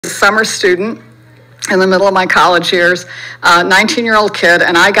summer student in the middle of my college years, 19-year-old kid,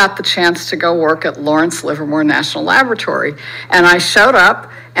 and I got the chance to go work at Lawrence Livermore National Laboratory. And I showed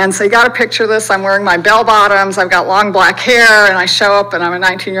up, and so you got to picture this. I'm wearing my bell bottoms, I've got long black hair, and I show up, and I'm a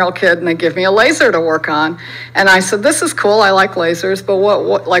 19-year-old kid, and they give me a laser to work on. And I said, this is cool, I like lasers, but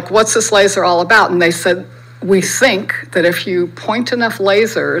what's this laser all about? And they said, we think that if you point enough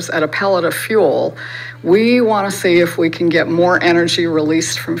lasers at a pellet of fuel, we want to see if we can get more energy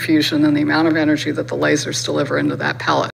released from fusion than the amount of energy that the lasers deliver into that pellet.